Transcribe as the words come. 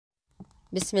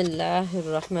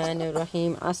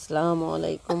बिस्मिल्लाहिर्रहमानिर्रहीम। अस्सलाम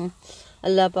वालेकुम।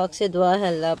 अल्लाह पाक से दुआ है,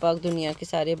 अल्लाह पाक दुनिया के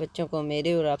सारे बच्चों को,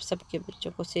 मेरे और आप सबके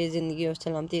बच्चों को सही ज़िंदगी और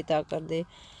सलामती अता कर दे।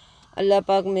 अल्लाह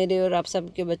पाक मेरे और आप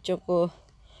सबके बच्चों को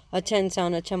अच्छा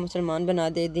इंसान, अच्छा मुसलमान बना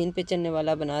दे, दीन पे चलने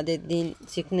वाला बना दे, दीन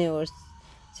सीखने और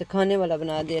सिखाने वाला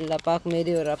बना दे। अल्लाह पाक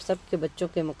मेरे और आप सबके बच्चों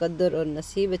के मुकद्दर और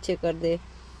नसीब अच्छे कर दे।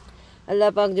 अल्लाह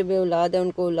पाक जो बेऔलाद है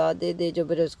उनको औलाद दे दे, जो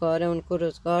बेरोज़गार है उनको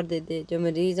रोज़गार दे दे, जो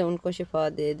मरीज़ है उनको शिफा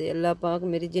दे दे। अल्लाह पाक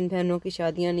मेरी जिन बहनों की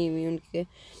शादियां नहीं हुई उनके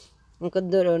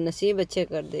मुकद्दर और नसीब अच्छे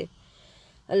कर दे।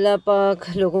 अल्लाह पाक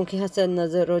लोगों की हसद,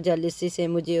 नज़र और जालिसी से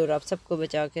मुझे और आप सबको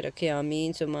बचा के रखे।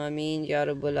 आमीन सुम्मा आमीन या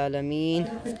रब्बुल आलमीन।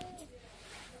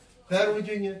 खैर होनी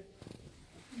चाहिए,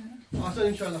 आसान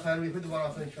इंशाल्लाह खैर हुई, फिर दोबारा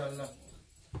आसान इंशाल्लाह।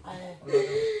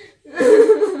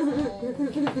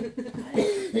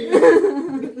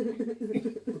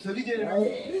 चली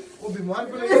जाए वो बीमार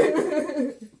पड़ेगा।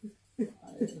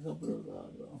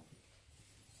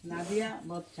 नादिया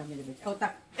बहुत अच्छा मेरे बेटा होता।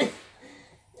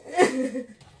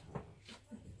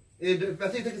 ये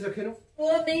पैसे इधर किस रखे नो?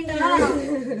 वो नहीं ना।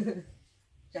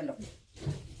 चलो।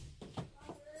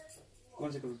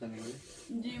 कौन से कबूतर नहीं वाले?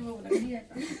 जी वो लगी है।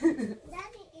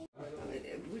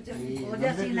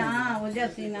 हो जा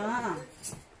सीना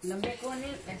लंबे को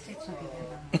नहीं ऐसे छोटे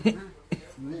करना।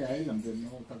 नहीं आई लंबे में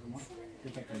और तक मां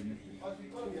कितना करने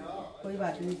कोई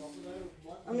बात नहीं।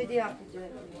 अम्मी जी आप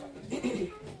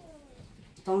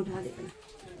तो उठा दे।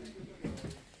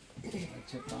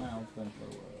 अच्छा कहां आउट कर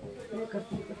वो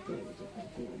करती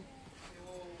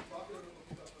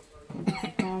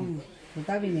काम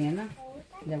होता भी नहीं है ना,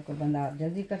 जब कोई बंदा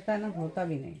जल्दी करता है ना होता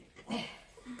भी नहीं,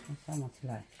 ऐसा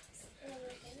मसला है।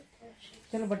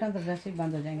 चलो बटन तो वैसे ही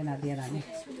बंद हो जाएंगे नादिया रानी।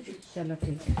 चलो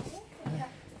ठीक है,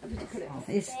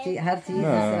 इस हर चीज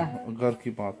घर की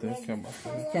बात है, क्या बात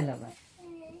है। चलो भाई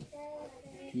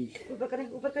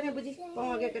ऊपर करें बुझी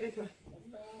पाँव आगे करें थोड़ा।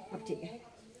 अब ठीक है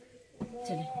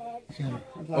चलो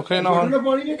ओके ना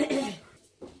पानी नहीं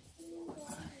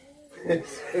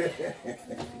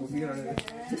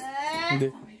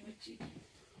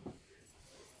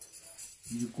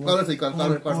कलर सही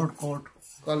कलर कोट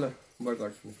कलर बड़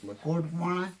काट कोट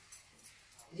पाना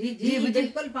जी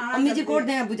बिल्कुल पाना। अम्मी जी कोट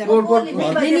दे अबू जान कोट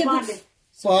नहीं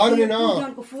पार में ना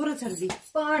को फौरन सर्दी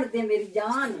पाड़ दे मेरी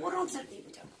जान, फौरन सर्दी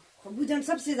अबू जान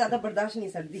सबसे ज्यादा बर्दाश्त नहीं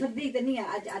सर्दी तो नहीं है।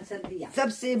 आज सर्दी है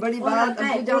सबसे बड़ी बात।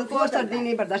 अबू जान को सर्दी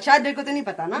नहीं बर्दाश्त, शायद मेरे को तो नहीं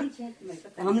पता ना,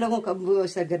 हम लोगों को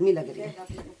गर्मी लग रही है।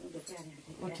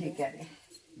 वो ठीक कह रहे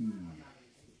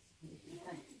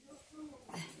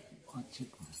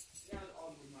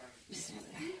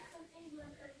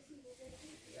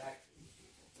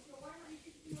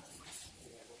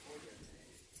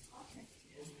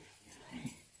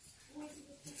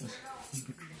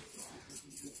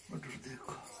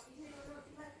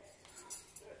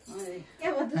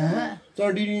तो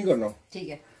डी नहीं करना। ठीक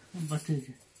है बस ठीक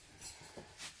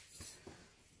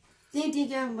है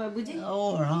ठीक है बाबू जी।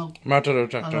 और हां मैटर है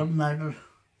ट्रैक्टर मैटर।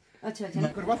 अच्छा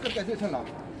करवा कर कैसे चला?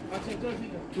 अच्छा चल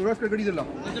ठीक है तू रस कर गाड़ी चला।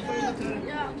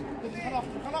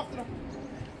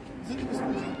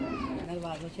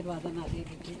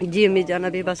 जी अम्मी जान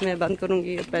अभी बस मैं बंद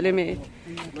करूँगी, पहले मैं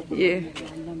ये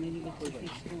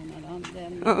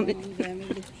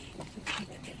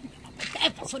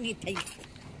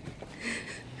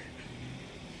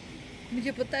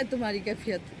मुझे पता है तुम्हारी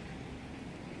कैफियत।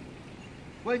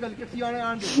 कोई गल के सियाने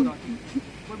आन दे कोई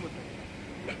मतलब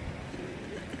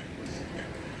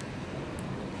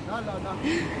ना ला ना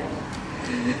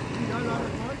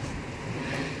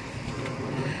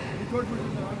छोड़ छोड़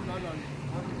ना ला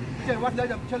चल वाट ले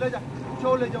जा चले जा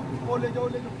चो ले जाओ वो ले जाओ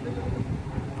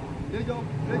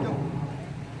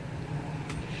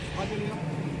आगे ले आओ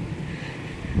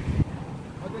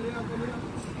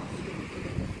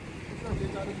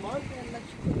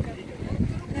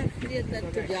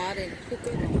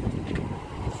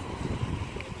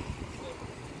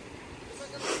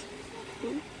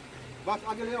बस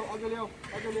आगे ले आओ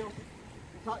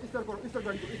इस तरह करो इस तरह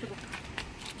गाड़ी करो इस तरह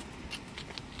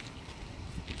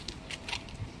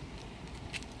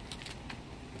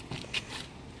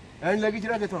एंड लगी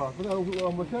चला दे थोड़ा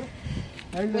मच्छर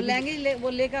वो लेंगे वो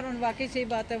लेकर उन वाकई सही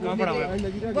बात है। वो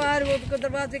बाहर वो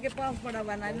दरवाजे के पास पड़ा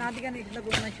हुआ ना, नादिया ने इतना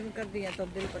घूमना शुरू कर दिया तो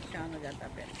दिल परेशान हो जाता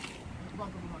फिर।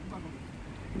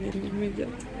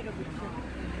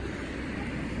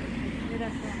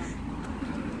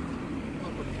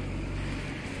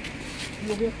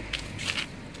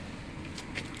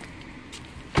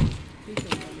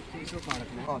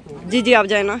 जी आप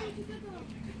जाए ना।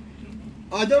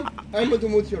 आजम अहमद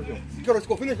छोड़ करो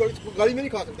इसको फिनिश करो, इसको गाड़ी में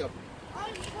नहीं खा सकते आप।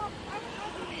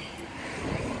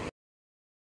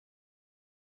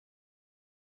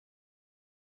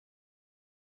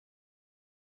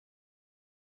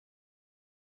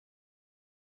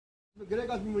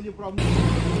 गिरेगा भी मुझे प्रॉब्लम।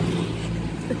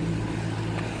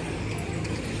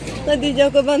 खदीजा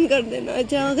को बंद कर देना।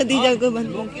 अच्छा खदीजा को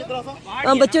बंद कर।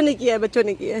 हाँ बच्चों ने किया है, बच्चों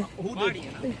ने किया है।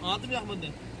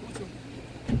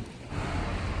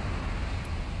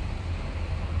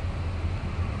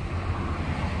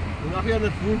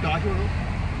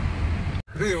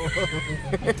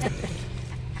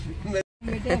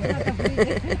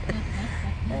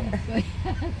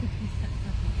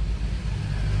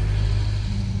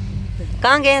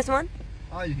 कहाँ गए आसमान?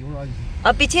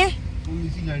 अब पीछे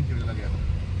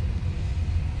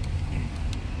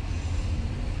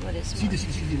सीधे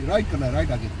सीधे राइट करना है,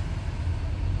 राइट आगे।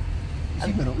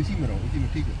 इसी में रहो, इसी में रहो, इसी में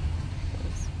ठीक है।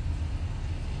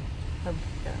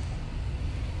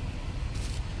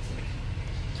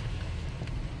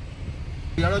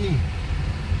 जाना नहीं।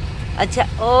 अच्छा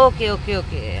ओके ओके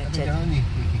ओके। अच्छा जाना नहीं।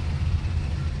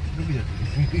 रुक जा।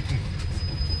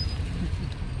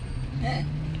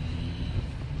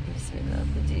 बिस्मिल्लाह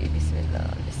जी, बिस्मिल्लाह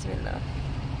बिस्मिल्लाह।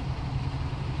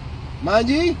 माँ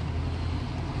जी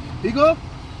ठीक हो?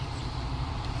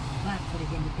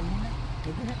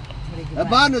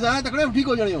 बाहर न जाए तकड़े ठीक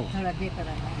हो जाने हो।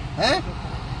 हैं?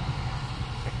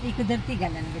 एक धरती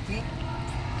गलन बचे।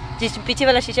 जिस पीछे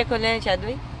वाला शीशा खोले हैं शायद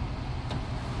भाई।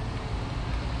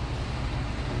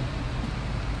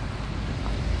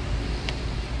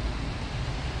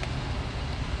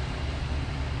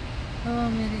 ओ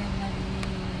मेरे अल्लाह जी।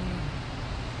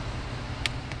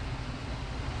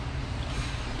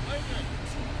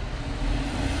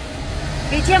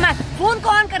 पीछे मत, फोन को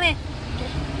ऑन करें।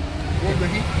 वो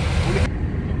नहीं।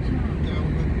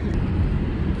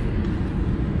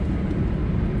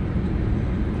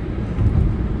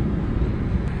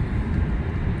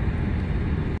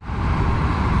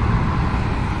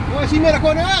 वो इसी में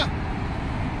रखो ना।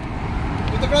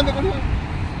 ये तकड़ा में कौन?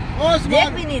 ओ देख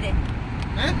भी नहीं रहे।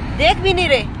 हैं? देख भी नहीं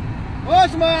रहे। ओ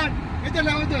उस्मान इधर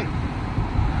लाओ इधर।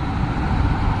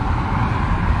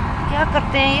 क्या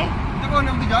करते हैं ये? देखो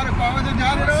हम जा रहे पावर से जा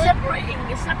रहे हो।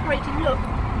 It's separating, look.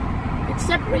 It's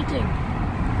separating.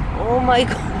 Oh my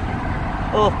God.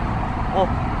 ओह ओह।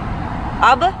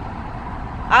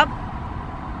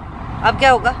 अब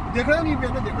क्या होगा? देखना नहीं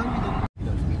पहले देखना नहीं।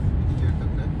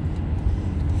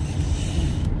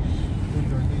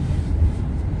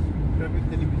 ट्रैफिक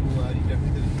तेरी भी आ रही,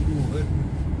 ट्रैफिक तेरी शुरू हो गए,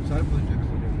 सारे पूरे ट्रैफिक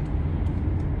हो जाएंगे।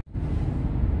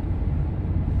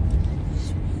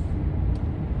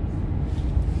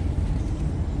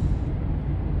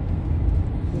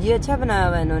 ये अच्छा बनाया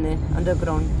हुआ है इन्होंने,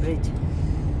 अंडरग्राउंड ब्रिज।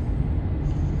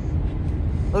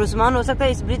 और उस्मान हो सकता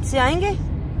है इस ब्रिज से आएंगे।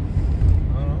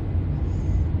 हाँ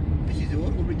इसी से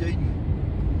और को ब्रिज जाएगी,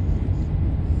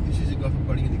 इसी से काफी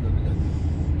गाड़ियाँ निकल के जाती हैं।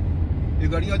 ये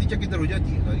गाड़ियाँ आधी चक्की इधर हो जाती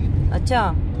है गाड़ियाँ। अच्छा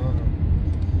हाँ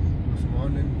उस्मान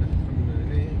ने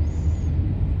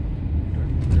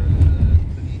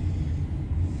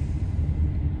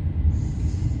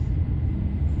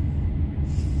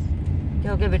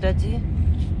क्या हो गया बेटा जी?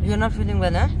 यू नॉट फीलिंग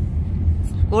वेल है?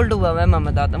 कोल्ड हुआ है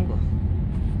मोहम्मद आदम को।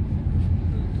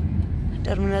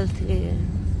 टर्मिनल थी।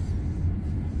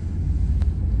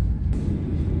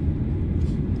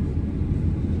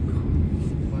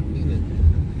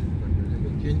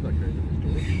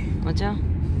 अच्छा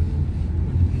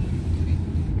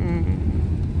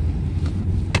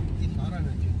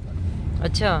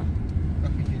अच्छा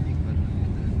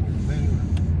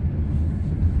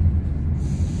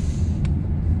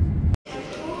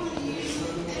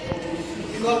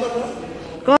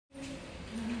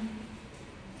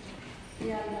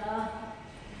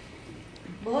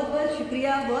बहुत बहुत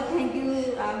शुक्रिया, बहुत थैंक यू।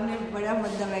 आपने बड़ा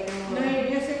मतलब है कि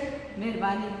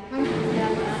मेहरबानी।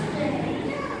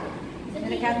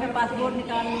 मेरे ख्याल में पासपोर्ट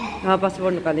निकाल। हाँ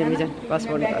पासपोर्ट निकालिए मीजा,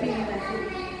 पासपोर्ट निकालिए।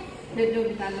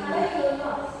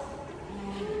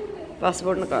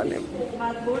 पासपोर्ट निकालें।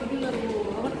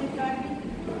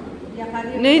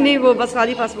 नहीं नहीं वो बस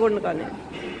खाली पासपोर्ट निकालें,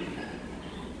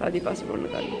 खाली पासपोर्ट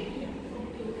निकालें।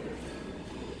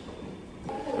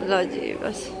 अल्लाह जी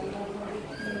बस।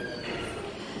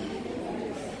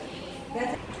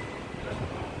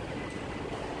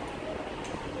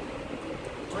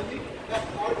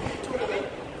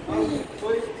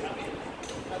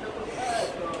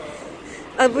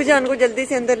 अबू जान को जल्दी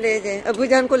से अंदर ले जाए, अबू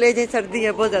जान को ले जाए, सर्दी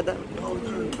है बहुत ज्यादा।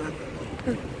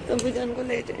 अबू जान को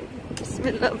ले जाए।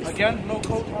 बिस्मिल्लाह।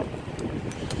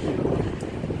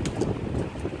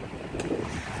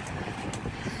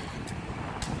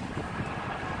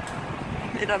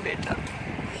 मेरा बेटा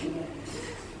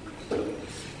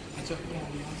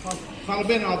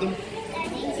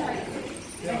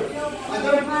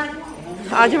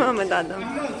आज मोहम्मद आदम।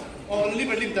 Oh,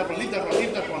 leave that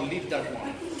one.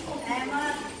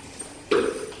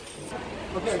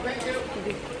 जी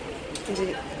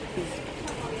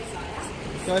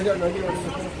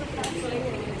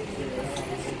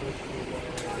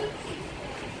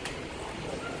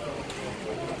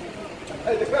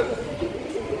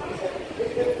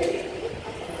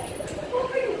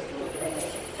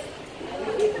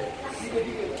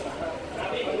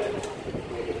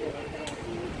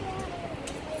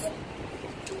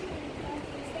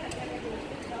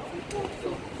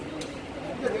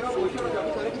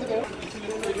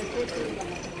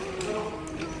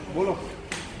बोलो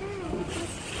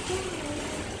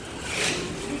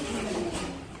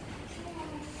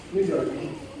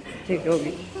ठीक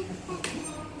होगी।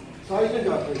 साइज में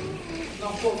जाते हैं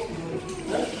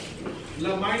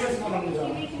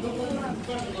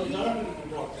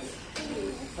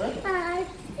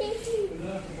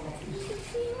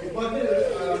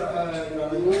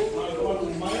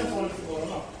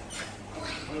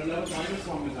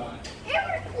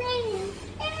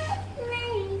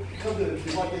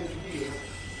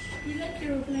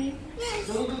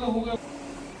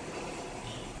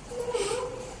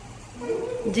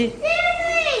जी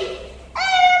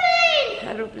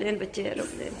एरोप्लेन बच्चे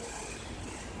एरोप्लेन।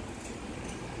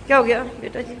 क्या हो गया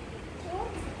बेटा जी?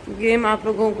 गेम आप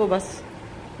लोगों को बस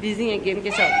बिजी है गेम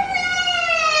के साथ।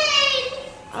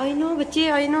 आई नो बच्चे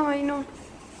आई नो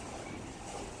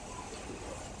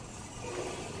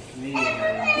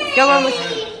क्या हुआ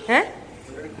हैं?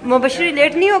 मुबशरी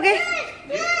लेट नहीं हो गए?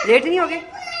 लेट नहीं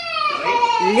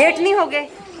हो गए?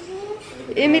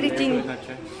 ये मेरी चीन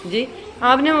जी।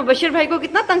 आपने मुबशर भाई को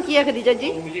कितना तंग किया खदीजा जी?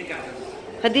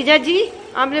 खदीजा जी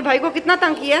आपने भाई को कितना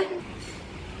तंग किया?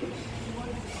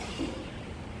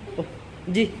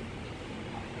 जी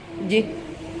जी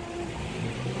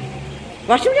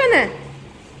वॉशरूम जाना है?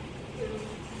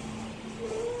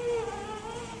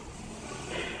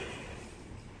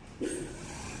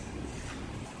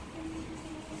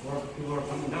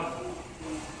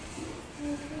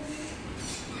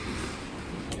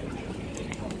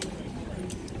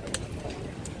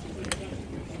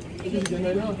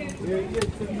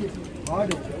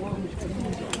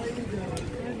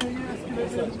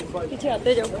 पीछे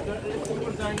आते जाओ।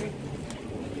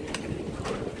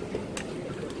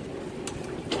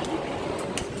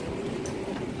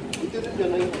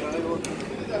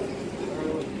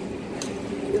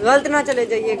 गलत ना चले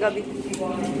जाइएगा अभी,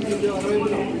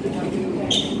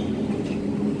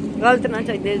 गलत ना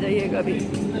चले जाइएगा अभी।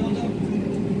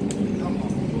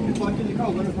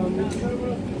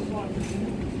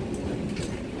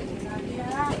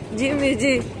 जी मीर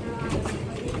जी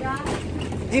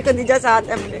जी खदीजा साथ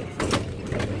है मेरे।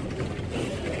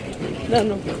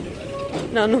 नानू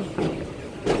नानू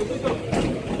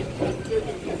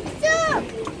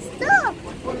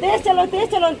तेज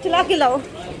चलो चला के लाओ।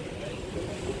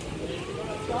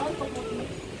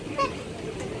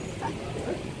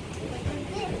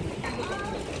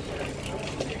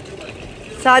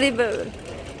 सारी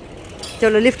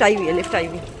चलो लिफ्ट आई हुई है।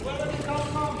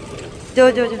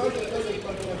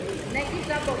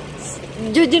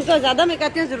 जो जिनको ज्यादा मैं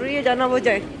कहती हूँ जरूरी है जाना वो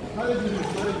जाए।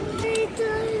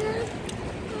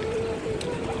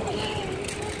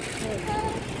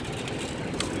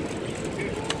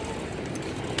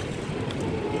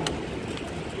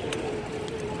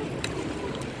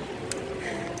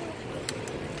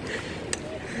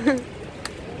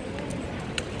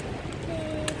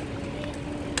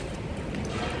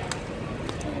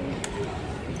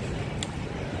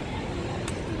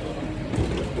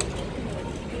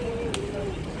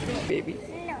 बेबी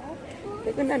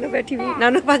देखो नानू बैठी हुई।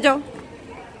 नानू के पास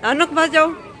जाओ।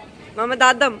 मोहम्मद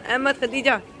आदम अहमद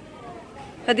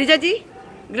खदीजा जी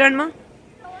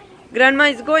ग्रैंडमा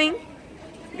इज गोइंग।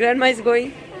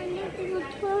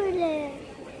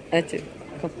 अच्छा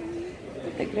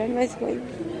ग्रैंडमा इज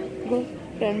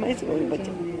गोइंग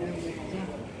बच्चे।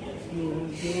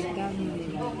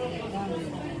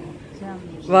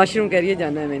 वॉशरूम कह रही है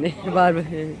जाना है मैंने बार बार।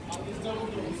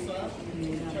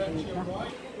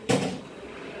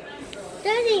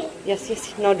 Yes,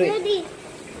 now do it.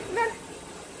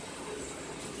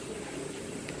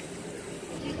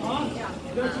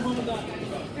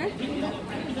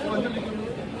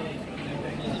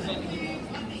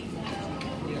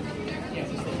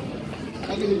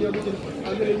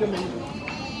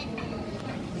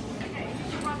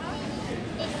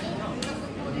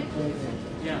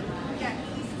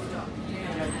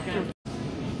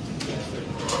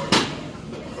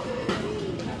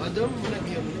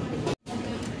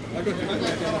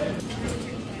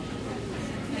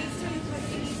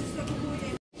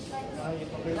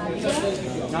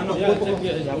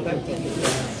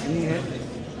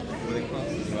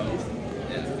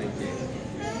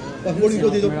 को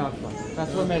दे दो।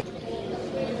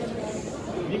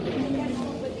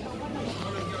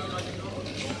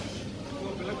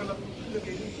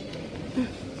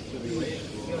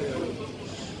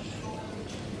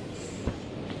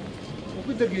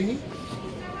 किधर गई नहीं?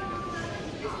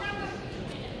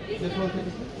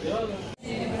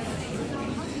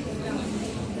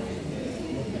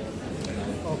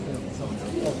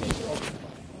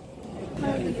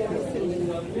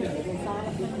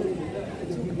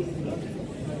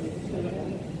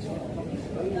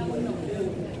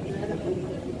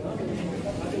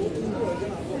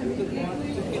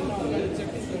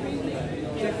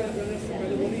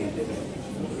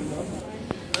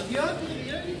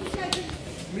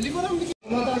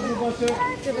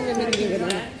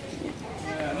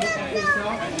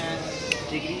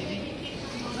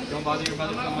 Don't bother your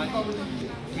mother so much.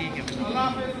 ठीक है।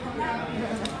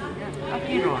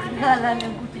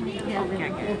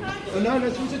 ना ना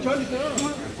तुमसे छोड़ दो।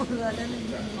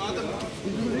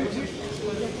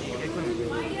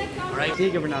 Right,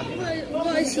 ठीक है बना दे।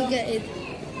 What is he getting?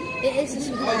 It is a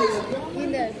surprise, you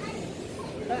know.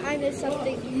 But I know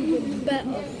something even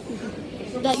better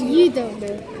that you don't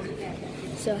know.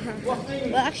 So,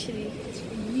 well, actually, it's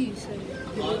for you. So.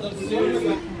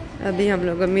 अभी हम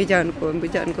लोग अम्मी जान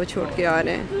को छोड़ के आ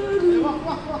रहे हैं।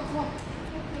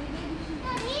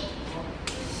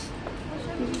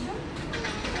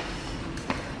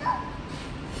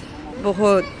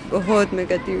 बहुत बहुत मैं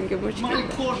कहती हूँ कि मुश्किल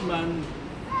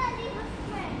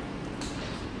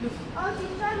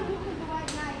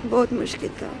बहुत मुश्किल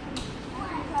था।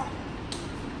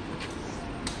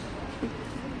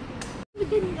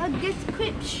 Get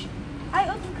Cripps. I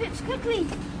open Cripps quickly.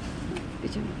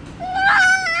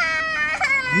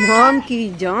 Mom की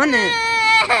जान है,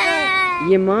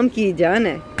 ये मॉम की जान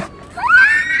है।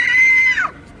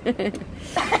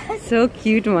 So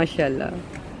cute माशाल्लाह।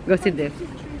 Go sit there.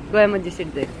 Go मुझे sit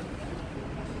there.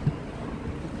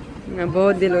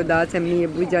 बहुत दिल उदास है, अम्मी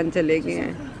अब्बू जान चले गए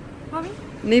हैं।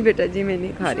 नहीं बेटा जी मैं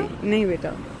नहीं खा रही, नहीं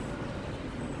बेटा।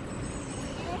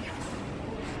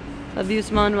 अभी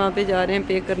उस्मान वहाँ पे जा रहे हैं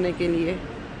पे करने के लिए।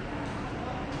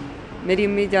 मेरी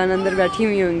अम्मी जान अंदर बैठी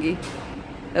हुई होंगी,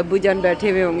 अब्बू जान बैठे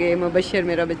हुए होंगे, मुबशर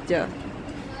मेरा बच्चा।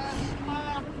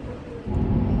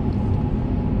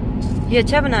 ये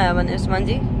अच्छा बनाया बने उस्मान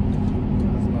जी,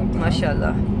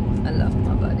 माशाल्लाह, अल्लाह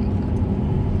मुबारक।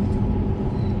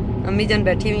 अम्मी जान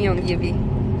बैठी हुई होंगी अभी।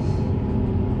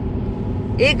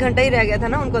 1 घंटा ही रह गया था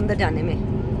ना उनको अंदर जाने में।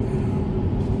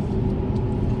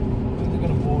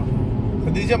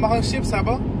 Khadija, mag ik chips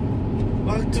hebben?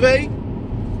 Mag ik 2?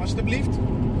 Alsjeblieft.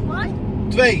 What?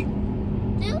 2.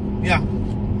 2? Ja.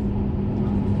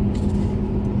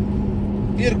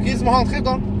 Hier, kies mijn hand. Geef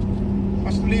dan.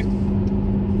 Alsjeblieft.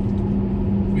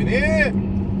 Meneer.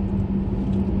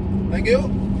 Thank you.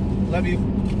 Love you.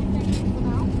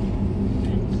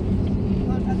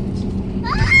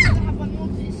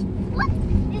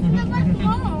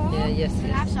 Yes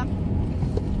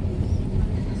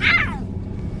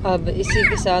अब इसी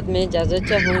के साथ मैं इजाज़त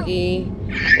चाहूँगी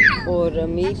और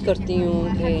उम्मीद करती हूँ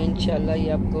कि इंशाल्लाह ये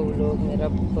आपको लोग मेरा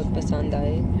बहुत पसंद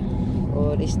आए।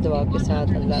 और इस दुआ के साथ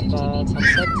अल्लाह पाक हम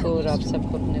सबको और आप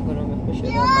सबको अपने घरों में खुश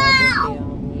और आबाद रखे।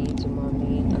 आमीन सुम्मा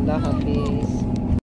आमीन। अल्लाह हाफिज़।